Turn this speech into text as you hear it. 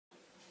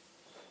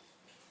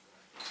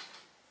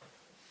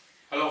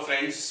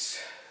students,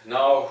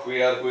 now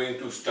we are going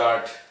to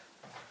start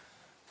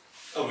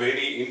a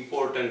very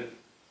important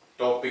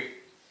topic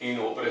in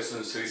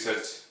operations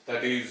research,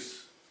 that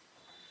is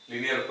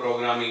linear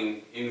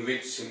programming in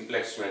which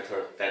simplex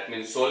method, that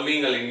means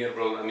solving a linear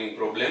programming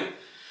problem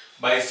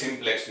by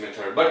simplex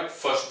method. But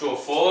first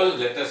of all,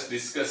 let us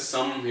discuss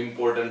some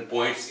important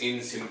points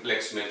in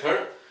simplex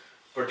method,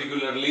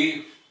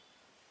 particularly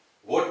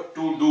what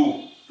to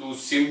do to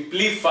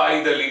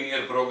simplify the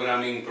linear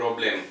programming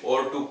problem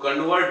or to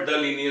convert the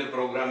linear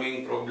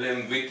programming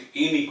problem with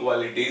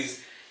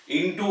inequalities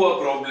into a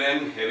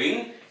problem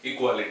having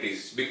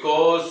equalities.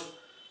 Because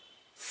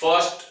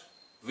first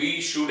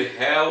we should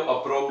have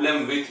a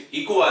problem with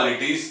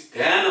equalities,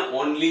 then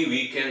only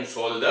we can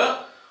solve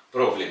the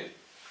problem.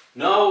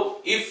 Now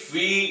if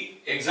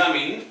we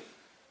examine,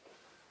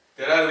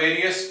 there are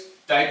various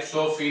types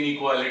of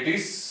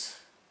inequalities.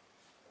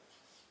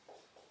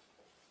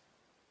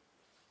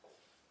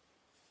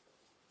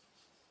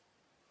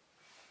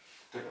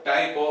 The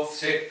type of,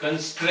 say,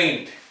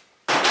 constraint,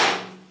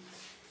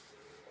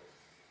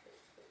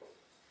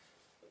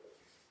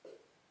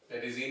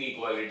 that is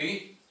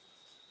inequality.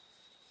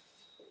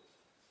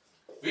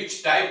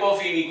 Which type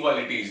of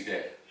inequality is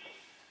there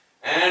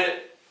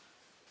and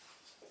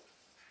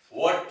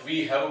what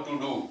we have to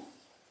do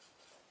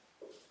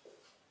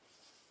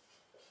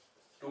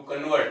to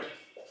convert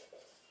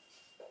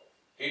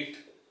it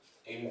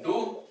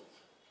into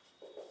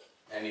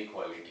an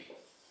equality.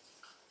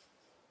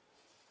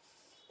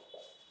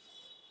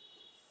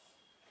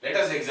 Let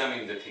us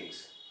examine the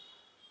things.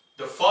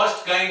 The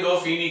first kind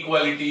of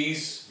inequality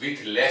is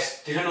with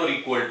less than or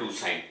equal to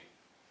sign.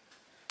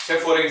 Say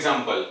for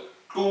example,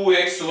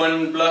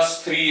 2x1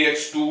 plus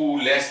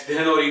 3x2 less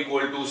than or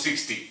equal to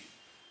 60.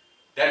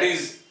 That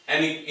is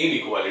an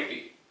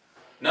inequality.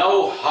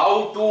 Now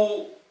how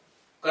to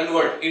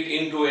convert it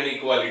into an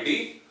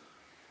equality?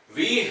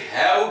 We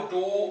have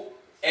to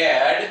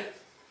add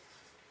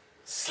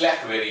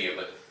slack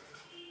variable.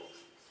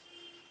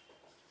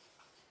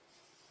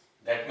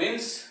 That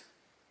means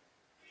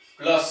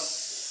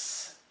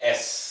plus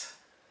s.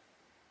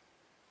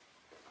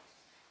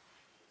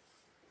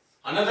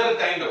 Another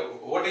kind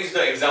of, what is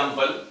the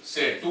example?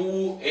 Say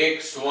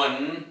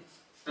 2x1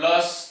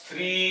 plus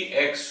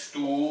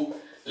 3x2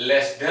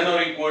 less than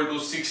or equal to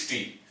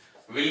 60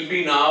 will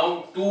be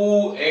now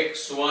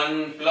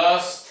 2x1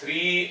 plus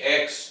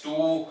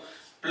 3x2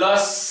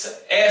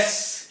 plus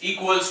s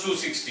equals to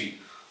 60.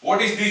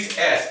 What is this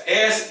s?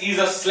 S is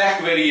a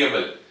slack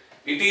variable.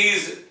 It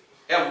is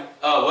a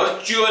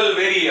virtual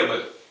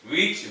variable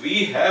which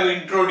we have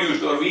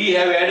introduced or we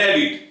have added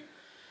it.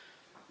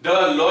 The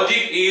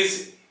logic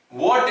is,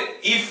 what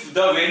if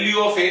the value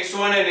of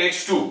x1 and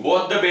x2,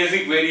 both the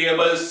basic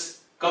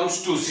variables,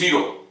 comes to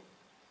 0?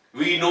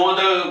 We know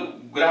the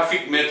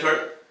graphic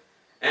method,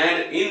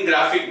 and in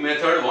graphic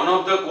method one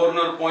of the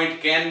corner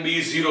point can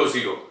be 0,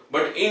 0.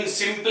 But in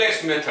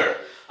simplex method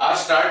our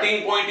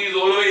starting point is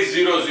always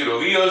 0, 0.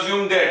 We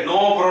assume that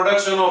no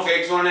production of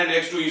x1 and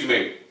x2 is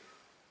made.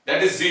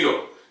 That is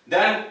 0.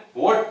 Then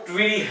what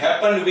will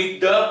happen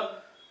with the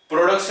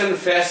production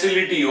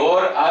facility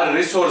or our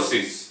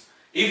resources?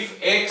 If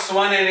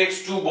x1 and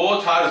x2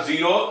 both are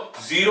 0,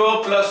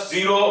 0 plus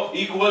 0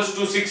 equals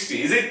to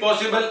 60. Is it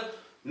possible?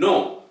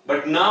 No.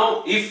 But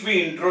now if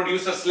we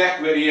introduce a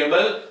slack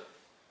variable,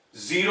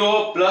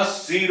 0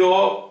 plus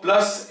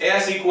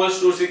s equals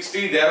to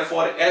 60,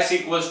 therefore s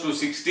equals to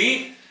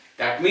 60,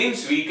 that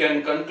means we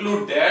can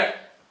conclude that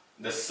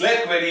the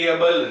slack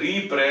variable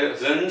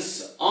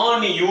represents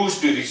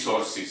unused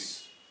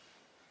resources.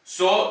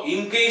 So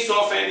in case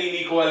of an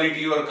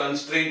inequality or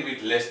constraint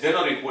with less than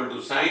or equal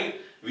to sign,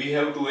 we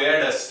have to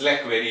add a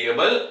slack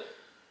variable.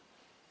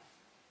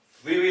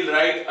 We will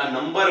write a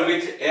number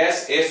with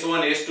s,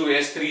 s1, s2,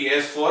 s3,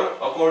 s4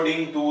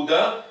 according to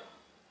the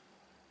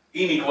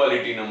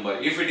inequality number.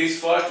 If it is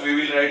first, we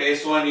will write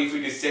s1, if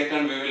it is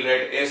second, we will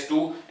write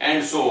s2,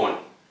 and so on.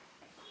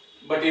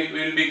 But it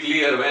will be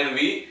clear when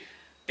we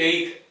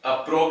take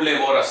a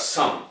problem or a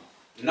sum.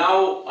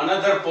 Now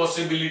another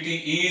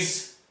possibility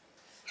is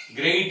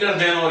greater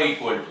than or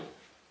equal to.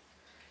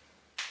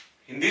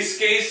 In this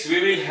case we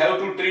will have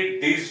to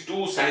treat these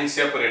two signs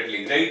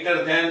separately,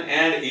 greater than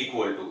and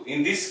equal to.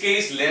 In this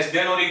case less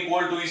than or equal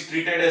to is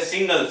treated as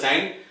single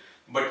sign,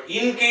 but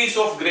in case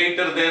of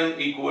greater than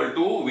equal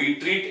to, we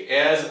treat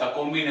as a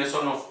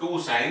combination of two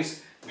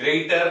signs,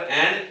 greater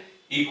and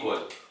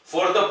equal.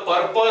 For the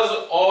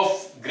purpose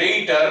of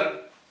greater,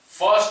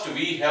 first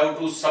we have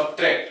to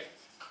subtract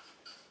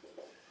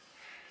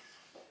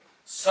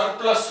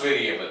surplus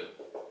variable.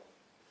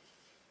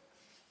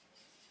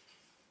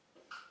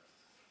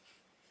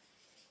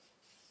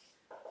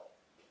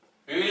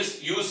 We will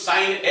use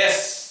sign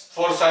S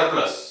for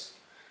surplus.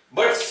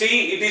 But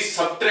see, it is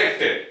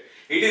subtracted.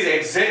 It is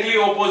exactly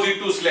opposite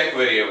to slack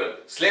variable.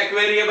 Slack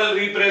variable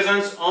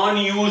represents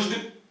unused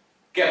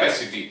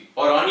capacity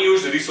or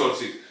unused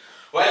resources,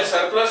 while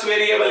surplus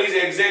variable is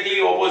exactly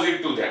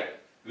opposite to that.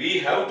 We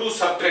have to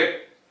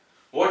subtract.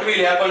 What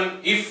will happen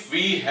if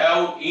we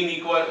have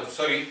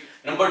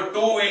number 2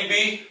 will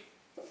be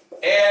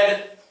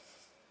add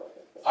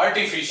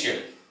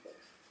artificial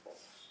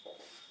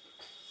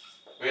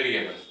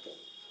variable,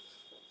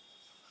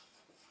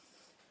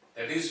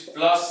 that is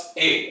plus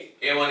a,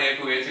 a1, a2,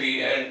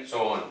 a3 and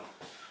so on.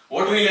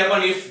 What will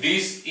happen if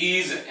this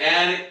is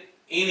an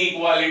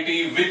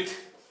inequality with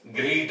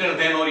greater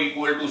than or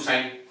equal to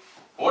sign?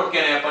 What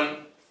can happen?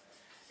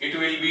 It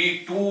will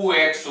be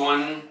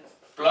 2x1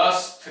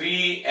 plus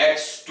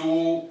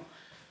 3x2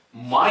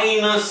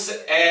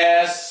 minus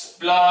s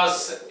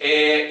plus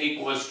a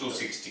equals to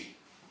 60.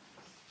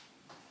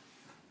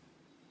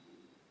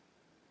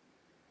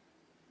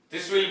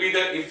 This will be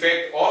the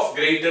effect of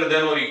greater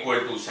than or equal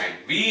to sign.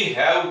 We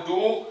have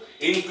to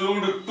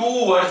include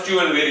two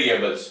virtual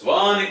variables.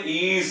 One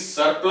is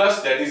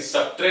surplus, that is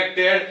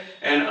subtracted,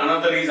 and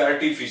another is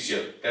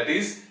artificial, that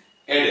is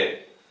added.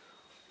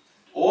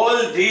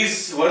 All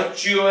these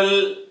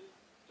virtual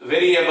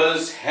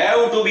variables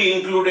have to be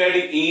included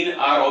in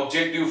our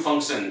objective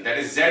function, that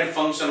is z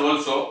function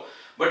also,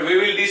 but we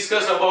will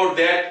discuss about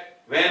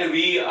that when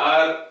we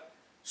are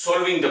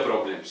solving the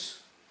problems.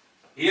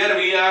 Here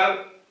we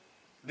are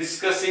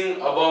discussing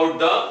about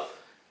the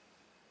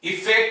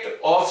effect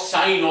of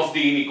sign of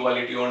the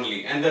inequality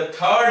only, and the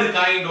third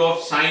kind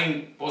of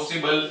sign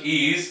possible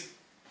is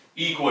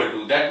equal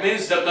to. That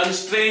means the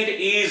constraint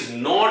is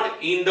not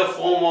in the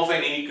form of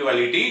an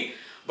inequality,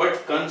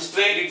 but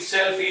constraint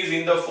itself is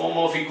in the form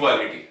of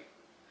equality.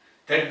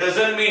 That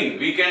doesn't mean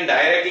we can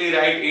directly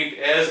write it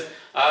as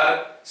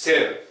our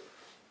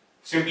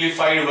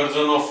simplified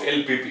version of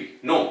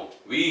LPP. No,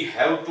 we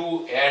have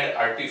to add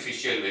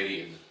artificial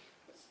variable.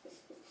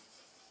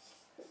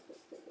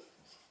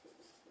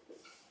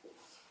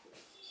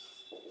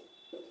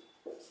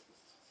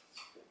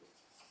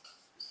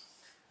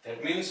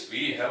 That means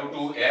we have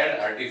to add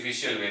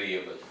artificial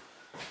variable.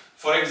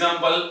 For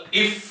example,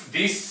 if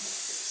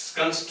this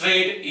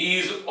constraint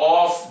is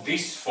of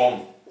this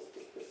form,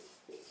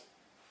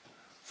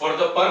 for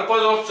the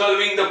purpose of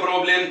solving the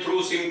problem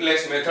through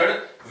simplex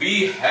method,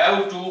 we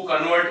have to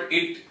convert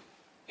it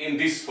in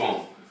this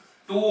form.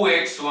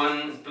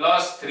 2x1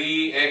 plus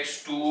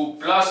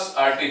 3x2 plus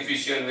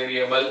artificial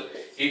variable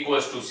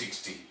equals to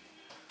 60.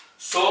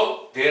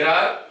 So there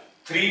are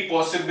three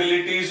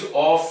possibilities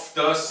of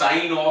the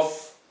sign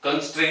of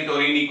constraint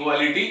or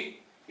inequality.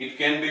 It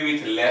can be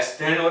with less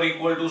than or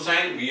equal to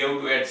sign. We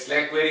have to add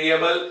slack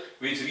variable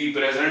which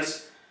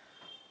represents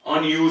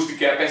unused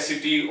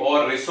capacity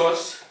or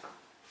resource.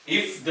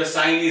 If the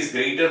sign is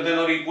greater than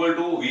or equal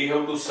to, we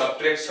have to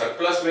subtract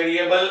surplus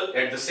variable.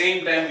 At the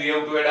same time, we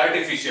have to add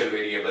artificial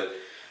variable.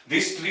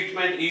 This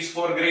treatment is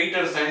for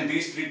greater sign,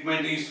 this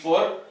treatment is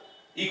for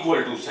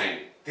equal to sign.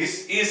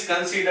 This is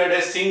considered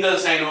as single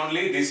sign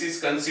only, this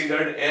is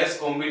considered as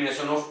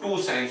combination of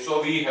two signs.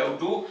 So we have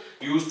to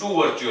use two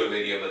virtual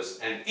variables.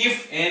 And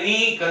if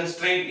any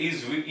constraint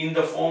is in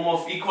the form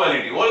of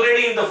equality,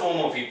 already in the form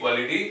of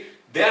equality,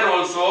 then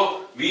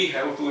also we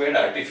have to add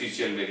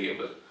artificial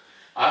variable.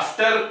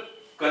 After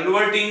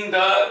converting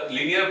the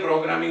linear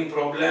programming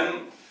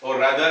problem, or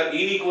rather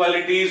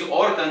inequalities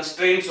or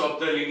constraints of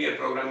the linear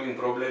programming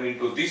problem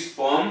into this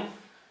form,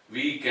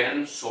 we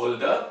can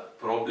solve the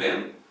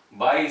problem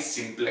by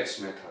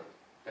simplex method.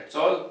 That's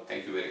all.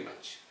 Thank you very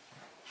much.